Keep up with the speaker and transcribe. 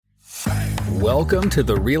Welcome to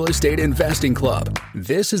the Real Estate Investing Club.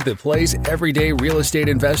 This is the place everyday real estate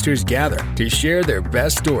investors gather to share their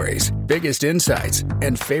best stories, biggest insights,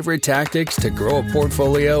 and favorite tactics to grow a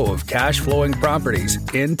portfolio of cash-flowing properties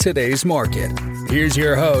in today's market. Here's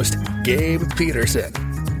your host, Gabe Peterson.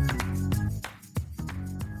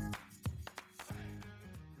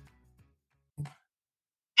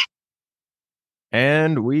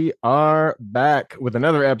 And we are back with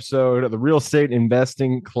another episode of the Real Estate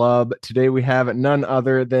Investing Club. Today we have none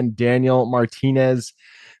other than Daniel Martinez.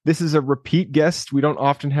 This is a repeat guest. We don't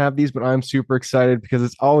often have these, but I'm super excited because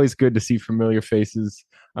it's always good to see familiar faces.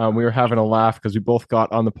 We were having a laugh because we both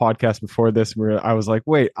got on the podcast before this. I was like,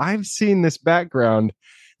 wait, I've seen this background.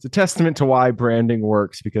 It's a testament to why branding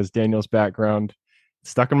works because Daniel's background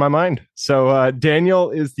stuck in my mind. So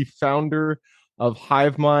Daniel is the founder of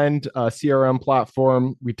HiveMind, CRM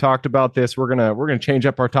platform. We talked about this. We're gonna change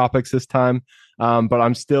up our topics this time, but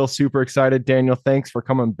I'm still super excited. Daniel, thanks for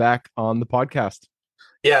coming back on the podcast.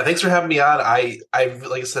 Yeah, thanks for having me on. I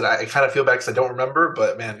like I said, I kind of feel bad because I don't remember,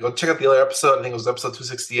 but man, go check out the other episode. I think it was episode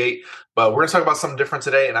 268. But we're gonna talk about something different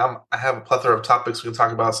today, and I have a plethora of topics we can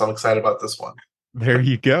talk about, so I'm excited about this one. There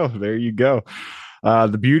you go. There you go.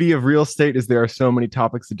 The beauty of real estate is there are so many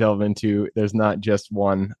topics to delve into. There's not just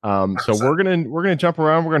one. So we're gonna jump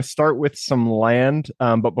around. We're gonna start with some land.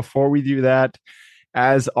 But before we do that,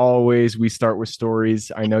 as always, we start with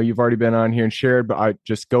stories. I know you've already been on here and shared, but I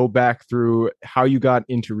just go back through how you got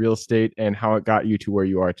into real estate and how it got you to where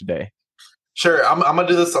you are today. Sure, I'm gonna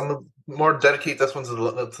do this. I'm gonna more dedicate this one to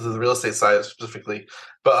the real estate side specifically.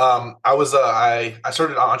 But I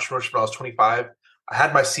started entrepreneurship when I was 25. I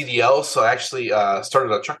had my CDL, so I actually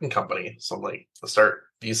started a trucking company. So I'm like, let's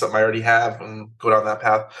use something I already have and go down that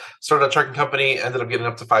path. Started a trucking company, ended up getting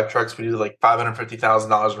up to 5 trucks. We did like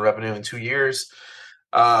 $550,000 in revenue in 2 years.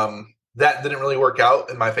 That didn't really work out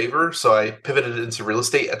in my favor, so I pivoted into real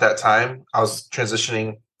estate at that time. I was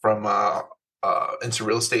transitioning from into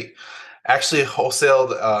real estate. Actually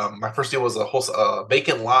wholesaled. My first deal was a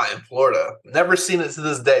vacant lot in Florida. Never seen it to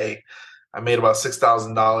this day. I made about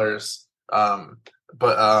 $6,000.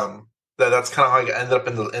 That's kind of how I ended up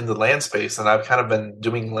in the land space, and I've kind of been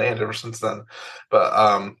doing land ever since then. But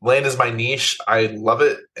land is my niche. I love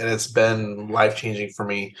it, and it's been life-changing for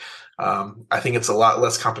me. I think it's a lot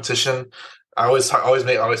less competition. I always talk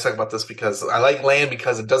about this because I like land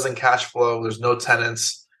because it doesn't cash flow. There's no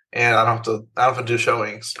tenants, and I don't have to do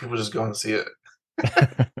showings. People just go and see it.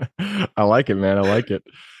 I like it, man. I like it.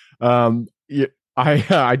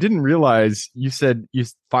 I didn't realize you said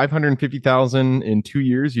 550,000 in 2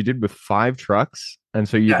 years you did with 5 trucks. And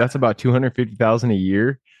so that's about 250,000 a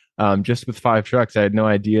year. Just with 5 trucks. I had no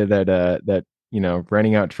idea that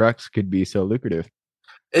renting out trucks could be so lucrative.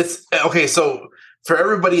 It's okay. So for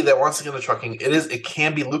everybody that wants to get into trucking, it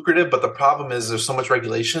can be lucrative, but the problem is there's so much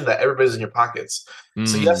regulation that everybody's in your pockets.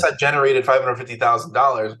 So yes, I generated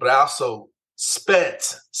 $550,000, but I also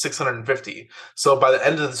spent $650. So by the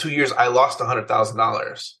end of the 2 years, I lost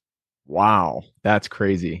 $100,000. Wow, that's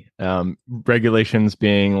crazy. Regulations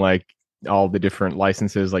being like all the different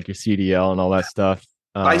licenses, like your CDL and all that stuff.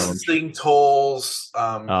 Licensing, tolls.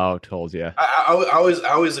 Tolls, yeah. I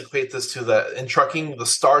always equate this to that in trucking, the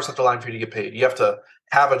stars have to line for you to get paid. You have to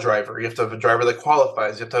have a driver. You have to have a driver that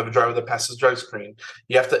qualifies. You have to have a driver that passes drug screen.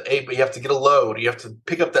 You have to get a load. You have to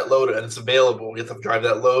pick up that load and it's available. You have to drive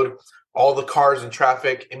that load. All the cars and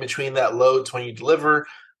traffic in between that loads when you deliver.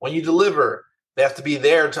 When you deliver, they have to be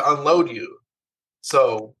there to unload you.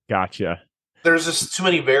 So gotcha. There's just too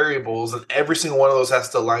many variables, and every single one of those has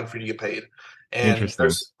to align for you to get paid. And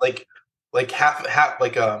there's like half.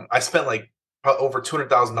 I spent like over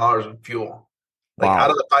 $200,000 in fuel. Like out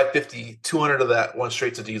of the 550, 200 of that went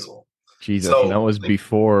straight to diesel. Jesus, so, and that was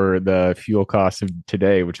before the fuel cost of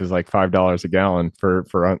today, which is like $5 a gallon for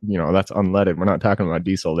that's unleaded. We're not talking about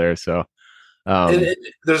diesel there. So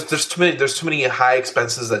there's too many high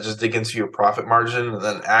expenses that just dig into your profit margin, and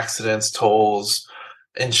then accidents, tolls,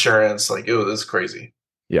 insurance. Like it was crazy.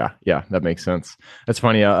 Yeah, that makes sense. That's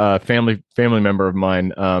funny. A family member of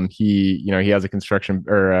mine, he has a construction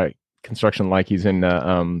like he's in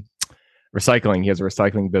recycling. He has a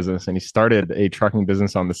recycling business, and he started a trucking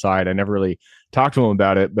business on the side. I never really talked to him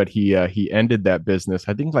about it, but he ended that business,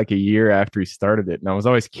 I think, like a year after he started it. And I was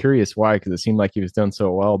always curious why, because it seemed like he was done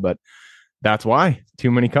so well, but that's why. Too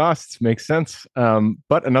many costs. Makes sense.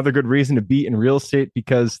 But another good reason to be in real estate,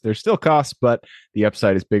 because there's still costs, but the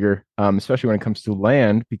upside is bigger, especially when it comes to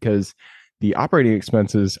land, because the operating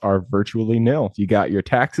expenses are virtually nil. You got your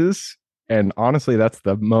taxes, and honestly, that's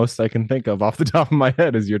the most I can think of off the top of my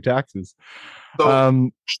head is your taxes.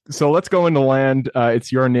 So So let's go into land.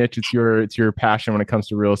 It's your niche. It's your passion when it comes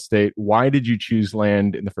to real estate. Why did you choose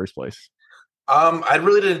land in the first place? I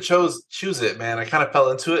really didn't choose it, man. I kind of fell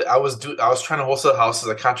into it. I was trying to wholesale houses.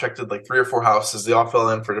 I contracted like 3 or 4 houses. They all fell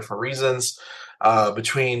in for different reasons.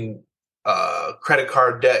 Between credit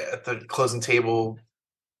card debt at the closing table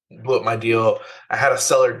blew up my deal. I had a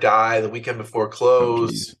seller die the weekend before Oh,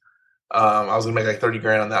 close. geez. I was gonna make like 30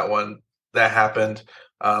 grand on that one. That happened.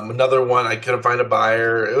 Another one, I couldn't find a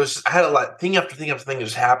buyer. It was just, I had a lot thing after thing after thing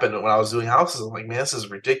just happened when I was doing houses. I'm like, man, this is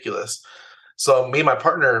ridiculous. So me and my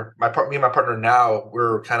partner, me and my partner now,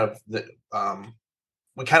 we're kind of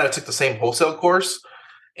we kind of took the same wholesale course,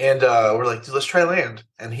 and we're like, dude, let's try land.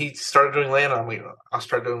 And he started doing land. And I'm like, I'll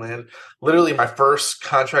start doing land. Literally, my first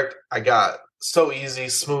contract I got so easy,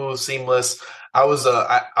 smooth, seamless. I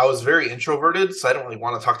was very introverted, so I don't really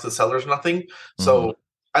want to talk to the sellers, nothing. Mhm. So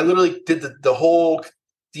I literally did the whole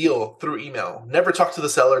deal through email. Never talked to the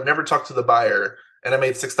seller, never talked to the buyer, and I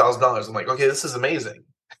made $6,000. I'm like, okay, this is amazing.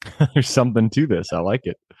 There's something to this. I like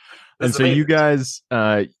it. This And is so you amazing.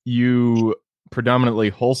 guys, you predominantly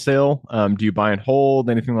wholesale. Do you buy and hold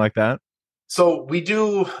anything like that? So we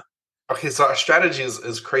do. Okay, so our strategy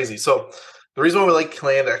is crazy. So the reason why we like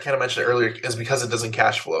land, I kind of mentioned it earlier, is because it doesn't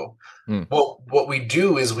cash flow. Mm. Well, what we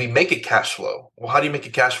do is we make it cash flow. Well, how do you make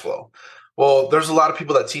it cash flow? Well, there's a lot of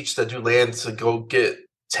people that teach that do land to go get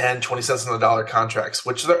 10, 20 cents on the dollar contracts,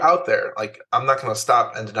 which they're out there. Like, I'm not going to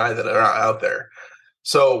stop and deny that they're not out there.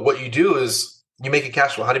 So what you do is you make it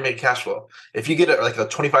cash flow. How do you make it cash flow? If you get like a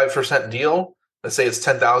 25% deal, let's say it's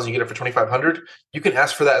 10,000, you get it for 2,500, you can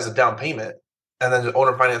ask for that as a down payment and then the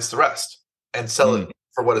owner finance the rest and sell Mm. it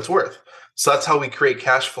for what it's worth. So that's how we create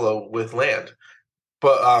cash flow with land.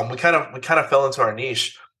 But we kind of fell into our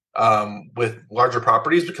niche with larger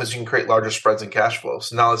properties because you can create larger spreads and cash flow.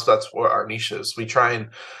 So now that's what our niche is. We try and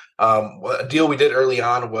a deal we did early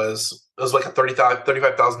on was it was like a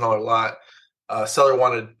 $35,000 lot. Seller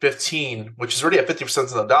wanted 15, which is already at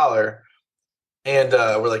 50% on the dollar, and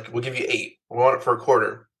we're like, we'll give you 8. We want it for a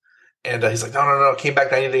quarter. And he's like, no, no, no. Came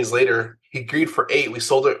back 90 days later. He agreed for 8. We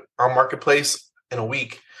sold it on marketplace in a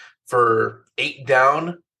week for 8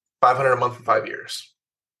 down, 500 a month for 5 years.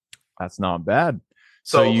 That's not bad.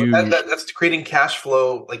 So So you, that's creating cash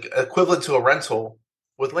flow like equivalent to a rental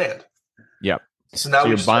with land. yep. So now So we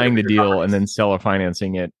you're just start buying the bigger deal and properties. then seller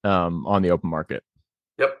financing it on the open market.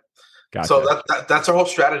 Yep. So Gotcha. that's our whole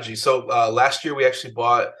strategy. So last year we actually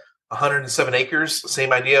bought 107 acres.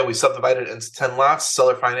 Same idea. We subdivided it into 10 lots.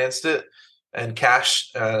 Seller financed it and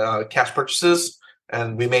cash purchases,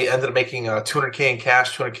 and we ended up making 200K in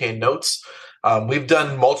cash, 200K in notes. We've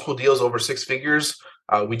done multiple deals over 6 figures.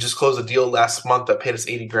 We just closed a deal last month that paid us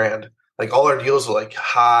 80 grand. Like all our deals are like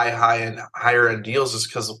higher end deals, just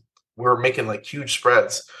because we're making like huge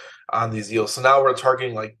spreads on these deals. So now we're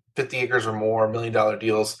targeting like 50 acres or more, $1 million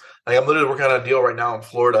deals. Like I'm literally working on a deal right now in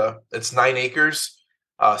Florida. It's 9 acres.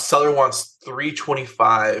 Seller wants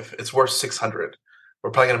 325. It's worth 600.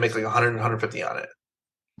 We're probably gonna make like 100, 150 on it.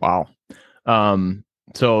 Wow. Um,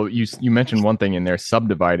 so you mentioned one thing in there,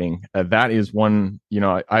 subdividing. That is one.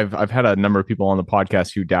 I've had a number of people on the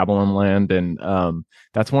podcast who dabble in land, and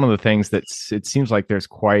that's one of the things that it seems like there's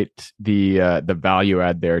quite the value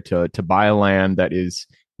add there to buy a land that is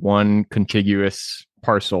one contiguous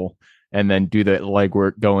parcel, and then do the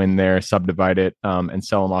legwork, go in there, subdivide it, and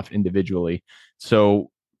sell them off individually. So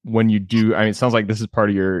when you do, I mean, it sounds like this is part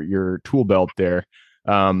of your tool belt there.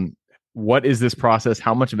 What is this process?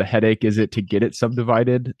 How much of a headache is it to get it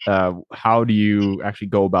subdivided? How do you actually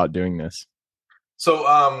go about doing this? So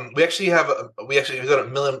we actually we go to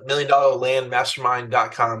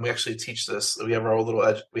milliondollarlandmastermind.com. We actually teach this. We have our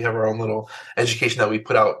own little education that we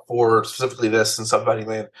put out for specifically this and subdividing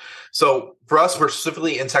land. So for us, we're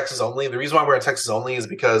specifically in Texas only. The reason why we're in Texas only is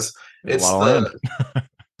because There's a lot of land.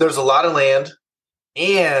 there's a lot of land,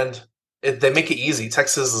 and they make it easy.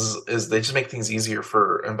 Texas is they just make things easier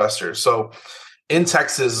for investors. So in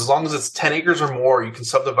Texas, as long as it's 10 acres or more, you can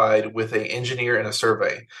subdivide with an engineer and a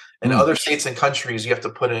survey. In other states and countries, you have to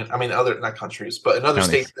put in, I mean, not countries, but in other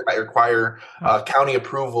Counties. states, they might require county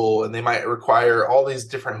approval, and they might require all these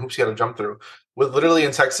different hoops you got to jump through. With literally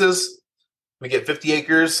in Texas, we get 50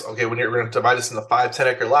 acres. Okay, we're going to divide this into 5,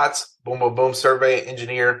 10-acre lots. Boom, boom, boom, survey,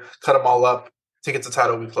 engineer, cut them all up, take it to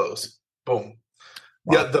title, we close. Boom.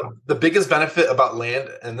 Wow. Yeah, the biggest benefit about land,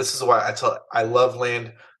 and this is why I love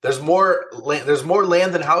land. There's more land. There's more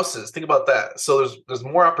land than houses. Think about that. So there's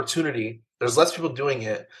more opportunity. There's less people doing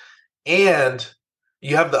it, and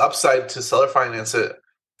you have the upside to seller finance it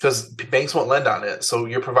because banks won't lend on it. So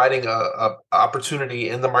you're providing a opportunity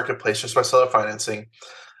in the marketplace just by seller financing.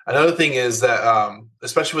 Another thing is that,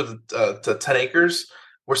 especially with the 10 acres,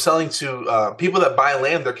 we're selling to people that buy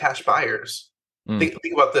land. They're cash buyers. Think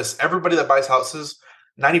about this. Everybody that buys houses,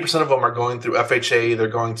 90% of them are going through FHA.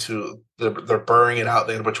 They're burning it out.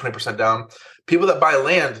 They put 20% down. People that buy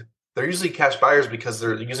land, they're usually cash buyers because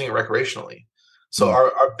they're using it recreationally. So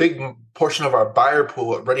our big portion of our buyer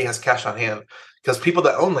pool already has cash on hand, because people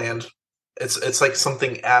that own land, it's like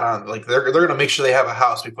something add on. Like they're going to make sure they have a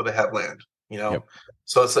house before they have land. Yep.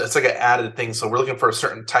 So it's like an added thing. So we're looking for a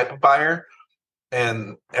certain type of buyer,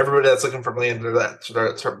 and everybody that's looking for land, they're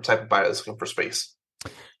a certain type of buyer that's looking for space.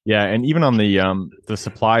 Yeah, and even on the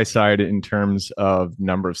supply side, in terms of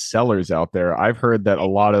number of sellers out there, I've heard that a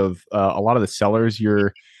lot of the sellers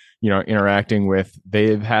you're interacting with,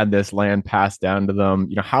 they've had this land passed down to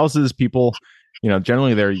them. Houses, people,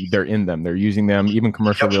 generally they're in them, they're using them. Even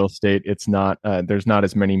commercial real estate, it's not there's not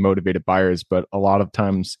as many motivated buyers, but a lot of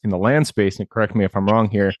times in the land space, and correct me if I'm wrong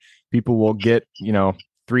here, people will get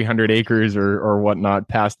 300 acres or whatnot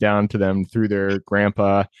passed down to them through their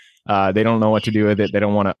grandpa. They don't know what to do with it. They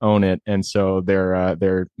don't want to own it, and so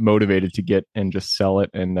they're motivated to get and just sell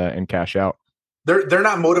it and cash out. They're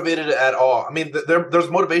not motivated at all. I mean, there's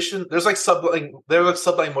motivation. There's like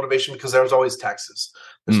subline motivation, because there's always taxes.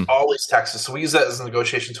 There's always taxes. So we use that as a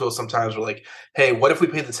negotiation tool. Sometimes we're like, hey, what if we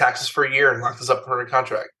pay the taxes for a year and lock this up for a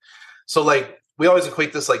contract? So like we always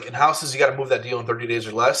equate this, like in houses, you got to move that deal in 30 days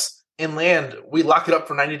or less. In land, we lock it up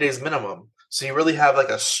for 90 days minimum. So you really have like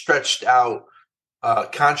a stretched out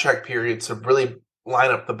contract period to really line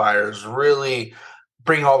up the buyers, really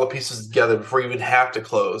bring all the pieces together before you even have to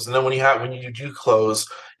close. And then when you do close,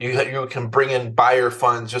 you can bring in buyer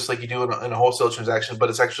funds just like you do in a wholesale transaction, but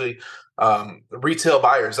it's actually retail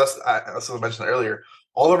buyers. That's what I mentioned earlier.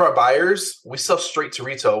 All of our buyers, we sell straight to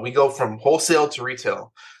retail. We go from wholesale to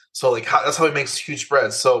retail. So like that's how we make huge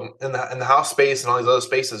spreads. So in the house space and all these other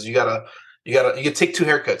spaces, you can take two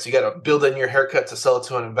haircuts. You got to build in your haircut to sell it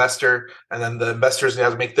to an investor, and then the investors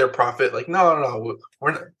have to make their profit. Like no,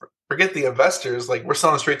 forget the investors. Like we're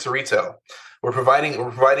selling straight to retail. We're providing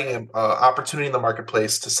an opportunity in the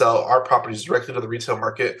marketplace to sell our properties directly to the retail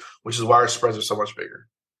market, which is why our spreads are so much bigger.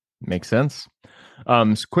 Makes sense.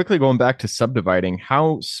 So quickly going back to subdividing,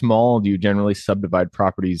 how small do you generally subdivide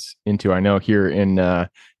properties into? I know here in, I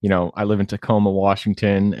live in Tacoma,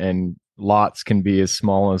 Washington, and lots can be as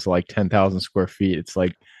small as like 10,000 square feet. It's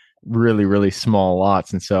like really, really small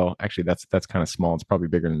lots. And so actually that's kind of small. It's probably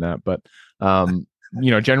bigger than that, but,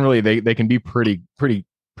 generally they can be pretty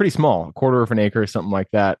small, a quarter of an acre or something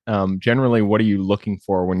like that. Generally, what are you looking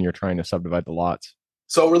for when you're trying to subdivide the lots?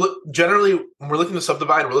 So generally, when we're looking to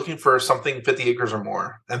subdivide, we're looking for something 50 acres or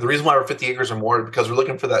more. And the reason why we're 50 acres or more is because we're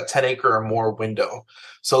looking for that 10 acre or more window.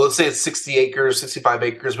 So let's say it's 60 acres, 65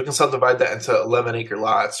 acres. We can subdivide that into 11 acre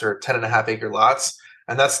lots or 10 and a half acre lots.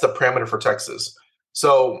 And that's the parameter for Texas.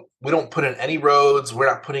 So we don't put in any roads.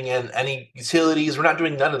 We're not putting in any utilities. We're not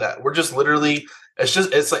doing none of that. We're just literally,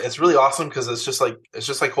 it's really awesome because it's just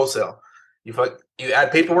like wholesale. You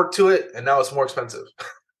add paperwork to it and now it's more expensive.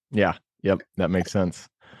 Yeah. Yep, that makes sense.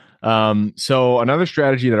 So another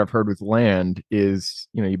strategy that I've heard with land is,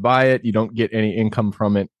 you buy it, you don't get any income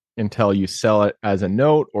from it until you sell it as a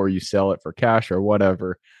note or you sell it for cash or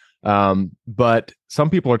whatever. But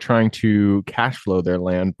some people are trying to cash flow their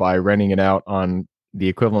land by renting it out on the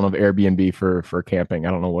equivalent of Airbnb for camping.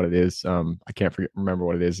 I don't know what it is. I can't remember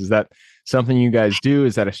what it is. Is that something you guys do?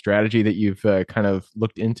 Is that a strategy that you've kind of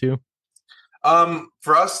looked into?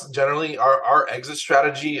 For us, generally, our exit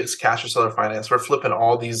strategy is cash or seller finance. We're flipping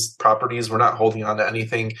all these properties. We're not holding on to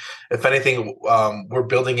anything. If anything, we're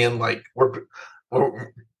building in we're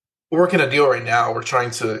working a deal right now. We're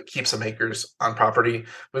trying to keep some acres on property.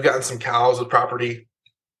 We've gotten some cows with property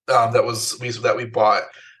that we bought.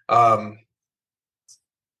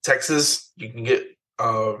 Texas, you can get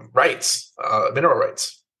rights, mineral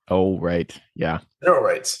rights. Oh, right, yeah, mineral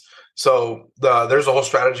rights. So there's a whole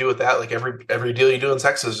strategy with that. Like every deal you do in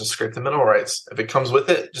Texas, just scrape the mineral rights. If it comes with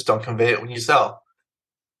it, just don't convey it when you sell.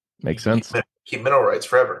 Makes sense. Keep mineral rights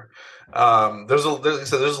forever. There's a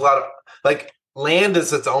lot of like land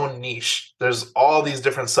is its own niche. There's all these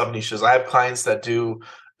different sub niches. I have clients that do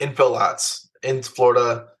infill lots in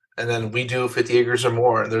Florida, and then we do 50 acres or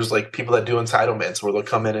more. And there's like people that do entitlements where they'll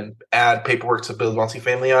come in and add paperwork to build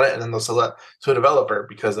multifamily on it, and then they'll sell it to a developer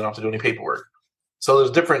because they don't have to do any paperwork. So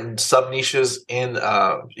there's different sub niches in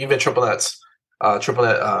even triple net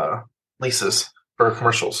leases for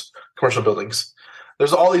commercial buildings.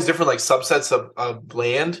 There's all these different like subsets of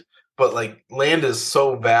land, but like land is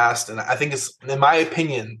so vast, and I think it's, in my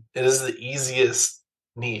opinion, it is the easiest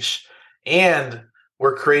niche. And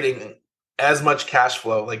we're creating as much cash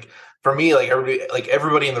flow. Like for me,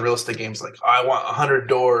 everybody in the real estate game is like, oh, I want 100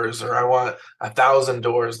 doors or I want 1,000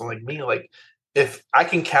 doors. And like me, like if I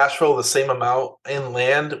can cash flow the same amount in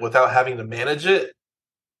land without having to manage it,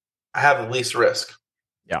 I have the least risk.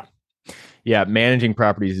 Yeah. Yeah, managing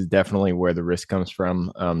properties is definitely where the risk comes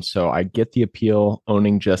from. So I get the appeal,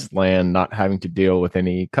 owning just land, not having to deal with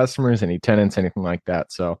any customers, any tenants, anything like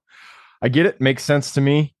that. So I get it. Makes sense to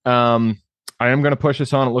me. I am going to push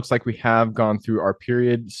us on. It looks like we have gone through our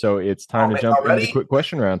period. So it's time to jump into the quick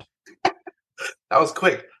question round. That was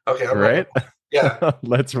quick. Okay. I'm ready. Yeah.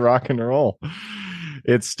 Let's rock and roll.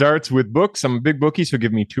 It starts with books. I'm a big bookie, so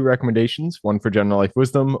give me 2 recommendations, one for general life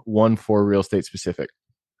wisdom, one for real estate specific.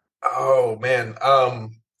 Oh man,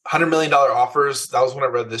 $100 Million Offers. That was one I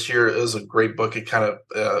read this year. It was a great book. It kind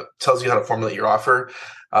of tells you how to formulate your offer.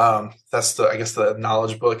 That's I guess the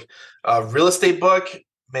knowledge book. Real estate book,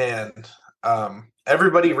 man.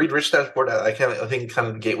 Everybody read Rich Dad Poor Dad. I think kind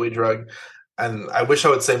of the gateway drug. And I wish I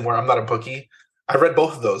would say more. I'm not a bookie. I read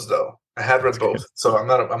both of those though. I had read both, so I'm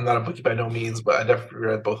not a bookie by no means, but I definitely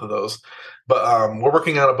read both of those. But we're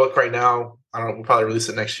working on a book right now. I don't know, we'll probably release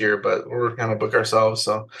it next year, but we're working on a book ourselves.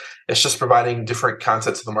 So it's just providing different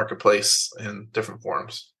content to the marketplace in different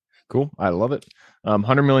forms. Cool. I love it.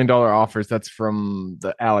 $100 Million Offers. That's from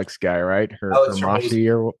the Alex guy, right?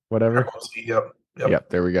 Hermosi or whatever. Yep.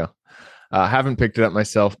 There we go. Haven't picked it up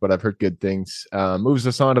myself, but I've heard good things. Moves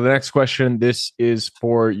us on to the next question. This is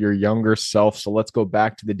for your younger self. So let's go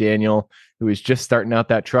back to the Daniel who is just starting out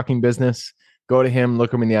that trucking business. Go to him,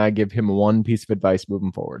 look him in the eye, give him one piece of advice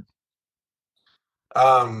moving forward.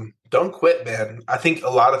 Don't quit, man. I think a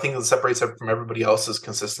lot of things that separates it from everybody else is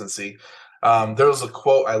consistency. There was a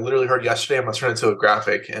quote I literally heard yesterday. I'm going to turn it into a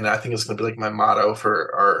graphic, and I think it's going to be like my motto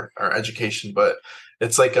for our education. But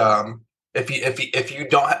it's like, if you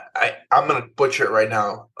don't, I'm going to butcher it right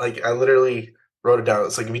now. Like I literally wrote it down.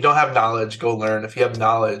 It's like, if you don't have knowledge, go learn. If you have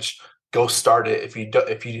knowledge, go start it. If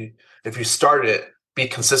you start it, be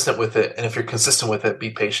consistent with it. And if you're consistent with it,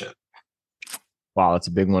 be patient. Wow. That's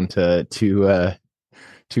a big one to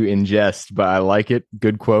ingest, but I like it.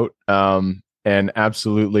 Good quote. And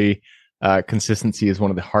absolutely, consistency is one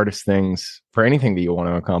of the hardest things for anything that you want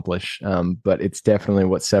to accomplish. But it's definitely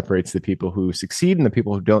what separates the people who succeed and the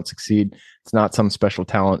people who don't succeed. It's not some special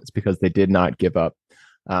talent. It's because they did not give up.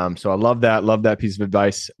 So I love that. Love that piece of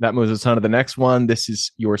advice. That moves us on to the next one. This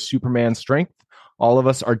is your Superman strength. All of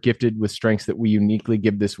us are gifted with strengths that we uniquely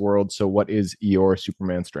give this world. So what is your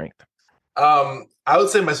Superman strength? I would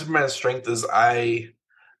say my Superman strength is I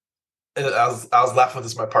was laughing with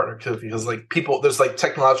this my partner too, because like there's like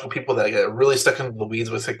technological people that get really stuck into the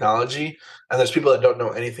weeds with technology, and there's people that don't know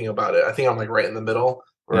anything about it. I think I'm like right in the middle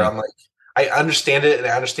where I'm like, I understand it and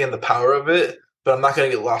I understand the power of it, but I'm not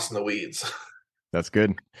going to get lost in the weeds. That's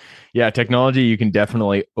good. Yeah, technology you can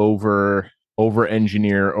definitely over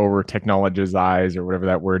engineer, over technologize, or whatever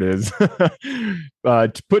that word is.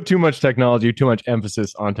 To put too much technology, too much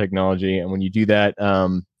emphasis on technology, and when you do that,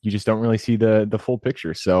 you just don't really see the full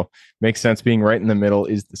picture. So makes sense. Being right in the middle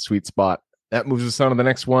is the sweet spot. That moves us on to the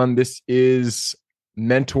next one. This is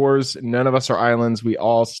mentors. None of us are islands. We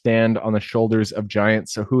all stand on the shoulders of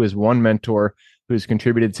giants. So who is one mentor who has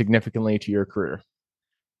contributed significantly to your career?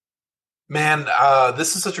 Man,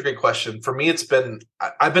 this is such a great question. For me,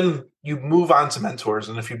 you move on to mentors.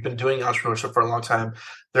 And if you've been doing entrepreneurship for a long time,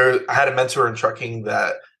 I had a mentor in trucking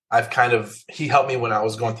that he helped me when I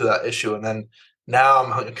was going through that issue. And then now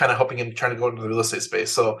I'm kind of helping him trying to go into the real estate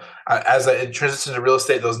space. So as I transitioned to real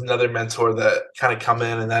estate, there was another mentor that kind of come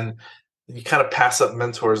in, and then you kind of pass up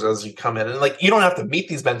mentors as you come in. And like, you don't have to meet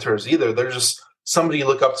these mentors either. They're just somebody you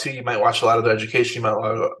look up to. You might watch a lot of their education.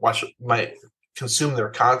 You might consume their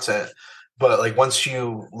content. But like once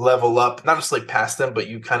you level up, not just like past them, but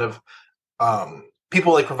you kind of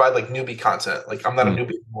people like provide like newbie content. Like I'm not a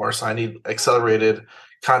newbie anymore, so I need accelerated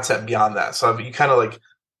content beyond that. So you kind of like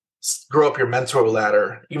grow up your mentor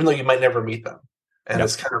ladder, even though you might never meet them. And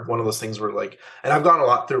it's kind of one of those things where like, and I've gone a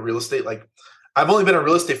lot through real estate. Like I've only been in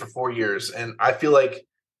real estate for 4 years, and I feel like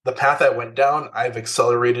the path I went down, I've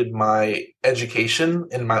accelerated my education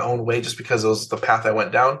in my own way just because it was the path I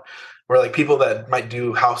went down. Where like people that might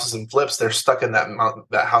do houses and flips, they're stuck in that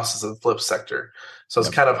houses and flips sector. So it's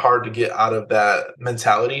kind of hard to get out of that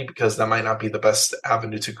mentality, because that might not be the best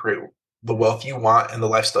avenue to create the wealth you want and the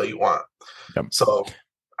lifestyle you want. So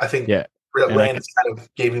I think land is kind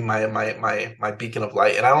of gave me my beacon of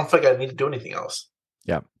light, and I don't think I need to do anything else.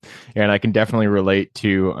 Yeah. And I can definitely relate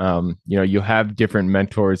to, you have different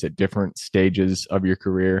mentors at different stages of your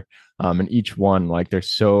career. And each one, like, they're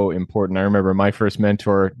so important. I remember my first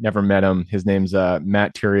mentor, never met him. His name's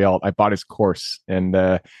Matt Theriault. I bought his course, and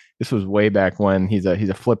this was way back when. He's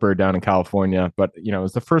a flipper down in California, but it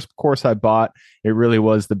was the first course I bought. It really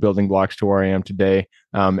was the building blocks to where I am today.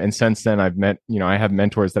 And since then, I've met, I have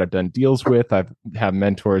mentors that I've done deals with. I've have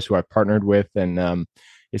mentors who I've partnered with, and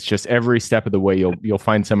it's just every step of the way you'll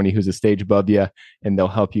find somebody who's a stage above you, and they'll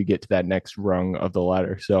help you get to that next rung of the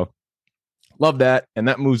ladder. So love that. And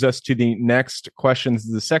that moves us to the next question. This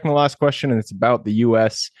is the second to last question, and it's about the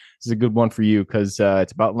U.S. This is a good one for you because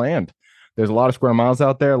it's about land. There's a lot of square miles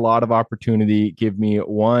out there, a lot of opportunity. Give me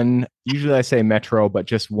one, usually I say metro, but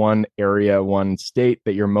just one area, one state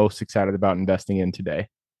that you're most excited about investing in today.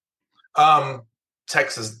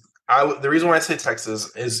 Texas. The reason why I say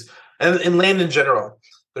Texas is, and land in general,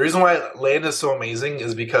 the reason why land is so amazing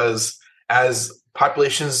is because as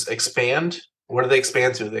populations expand, where do they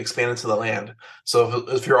expand to? They expand into the land. So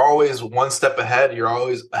if you're always one step ahead, you're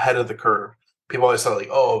always ahead of the curve. People always say, like,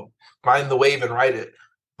 oh, find the wave and ride it.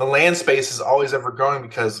 The land space is always ever growing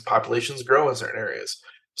because populations grow in certain areas.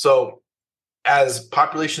 So as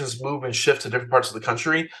populations move and shift to different parts of the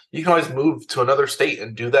country, you can always move to another state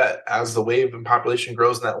and do that as the wave and population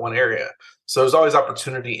grows in that one area. So there's always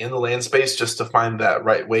opportunity in the land space just to find that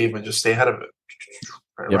right wave and just stay ahead of it.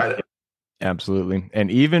 Ride it. Absolutely. And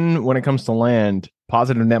even when it comes to land,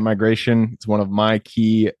 positive net migration, it's one of my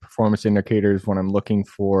key performance indicators when I'm looking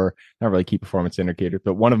for, not really key performance indicators,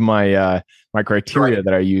 but one of my my criteria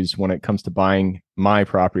that I use when it comes to buying my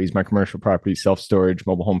properties, my commercial properties, self-storage,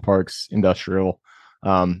 mobile home parks, industrial.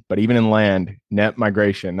 But even in land, net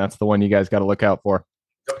migration, that's the one you guys got to look out for.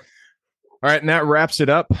 All right, and that wraps it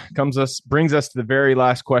up. Brings us to the very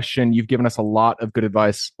last question. You've given us a lot of good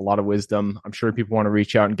advice, a lot of wisdom. I'm sure people want to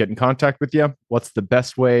reach out and get in contact with you. What's the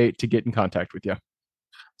best way to get in contact with you?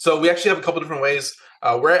 So we actually have a couple different ways.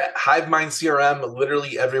 We're at HiveMind CRM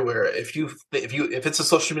literally everywhere. If it's a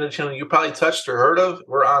social media channel you probably touched or heard of,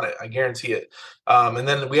 we're on it. I guarantee it. And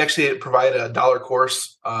then we actually provide a $1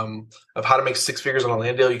 course of how to make 6 figures on a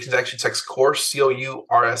land deal. You can actually text course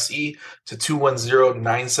COURSE to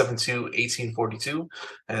 210-972-1842,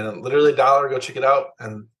 and literally $1. Go check it out.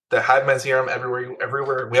 And the HiveMind CRM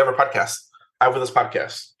everywhere. We have a podcast. Hive with us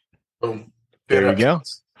podcast. Boom. There you go.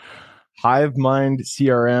 HiveMind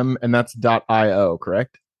CRM, and that's .io,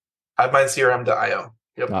 correct? HiveMindCRM.io.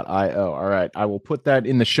 Yep. .io. All right. I will put that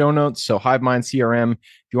in the show notes. So HiveMind CRM, if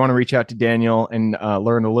you want to reach out to Daniel and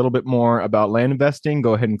learn a little bit more about land investing,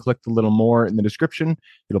 go ahead and click the little more in the description.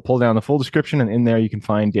 It'll pull down the full description, and in there you can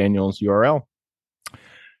find Daniel's URL.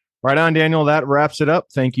 Right on, Daniel. That wraps it up.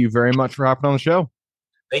 Thank you very much for hopping on the show.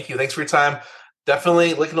 Thank you. Thanks for your time.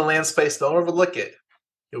 Definitely look in the land space. Don't overlook it.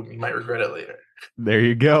 You might regret it later. There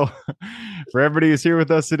you go. For everybody who's here with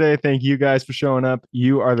us today, thank you guys for showing up.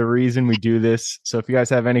 You are the reason we do this. So if you guys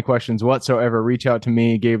have any questions whatsoever, reach out to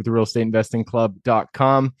me, Gabe at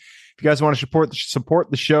therealestateinvestingclub.com. If you guys want to support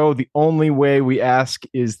the show, the only way we ask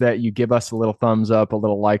is that you give us a little thumbs up, a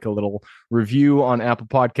little like, a little review on Apple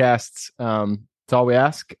Podcasts. That's all we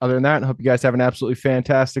ask. Other than that, I hope you guys have an absolutely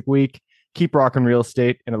fantastic week. Keep rocking real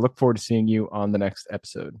estate, and I look forward to seeing you on the next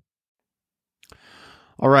episode.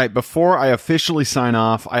 All right, before I officially sign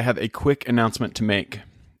off, I have a quick announcement to make.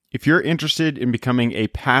 If you're interested in becoming a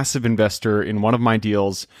passive investor in one of my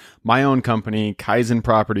deals, my own company, Kaizen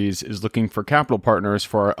Properties, is looking for capital partners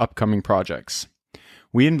for our upcoming projects.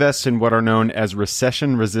 We invest in what are known as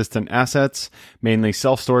recession-resistant assets, mainly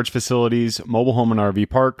self-storage facilities, mobile home and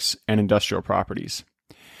RV parks, and industrial properties.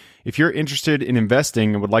 If you're interested in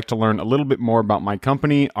investing and would like to learn a little bit more about my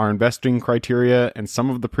company, our investing criteria, and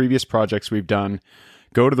some of the previous projects we've done,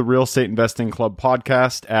 go to the Real Estate Investing Club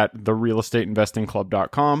podcast at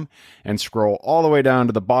therealestateinvestingclub.com and scroll all the way down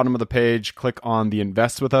to the bottom of the page. Click on the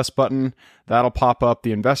Invest With Us button. That'll pop up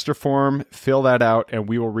the investor form. Fill that out, and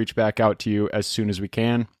we will reach back out to you as soon as we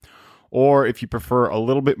can. Or if you prefer a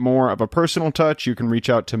little bit more of a personal touch, you can reach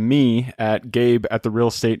out to me at Gabe at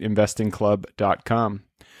therealestateinvestingclub.com.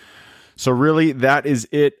 So really, that is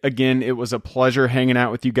it. Again, it was a pleasure hanging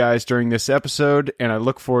out with you guys during this episode, and I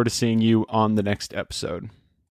look forward to seeing you on the next episode.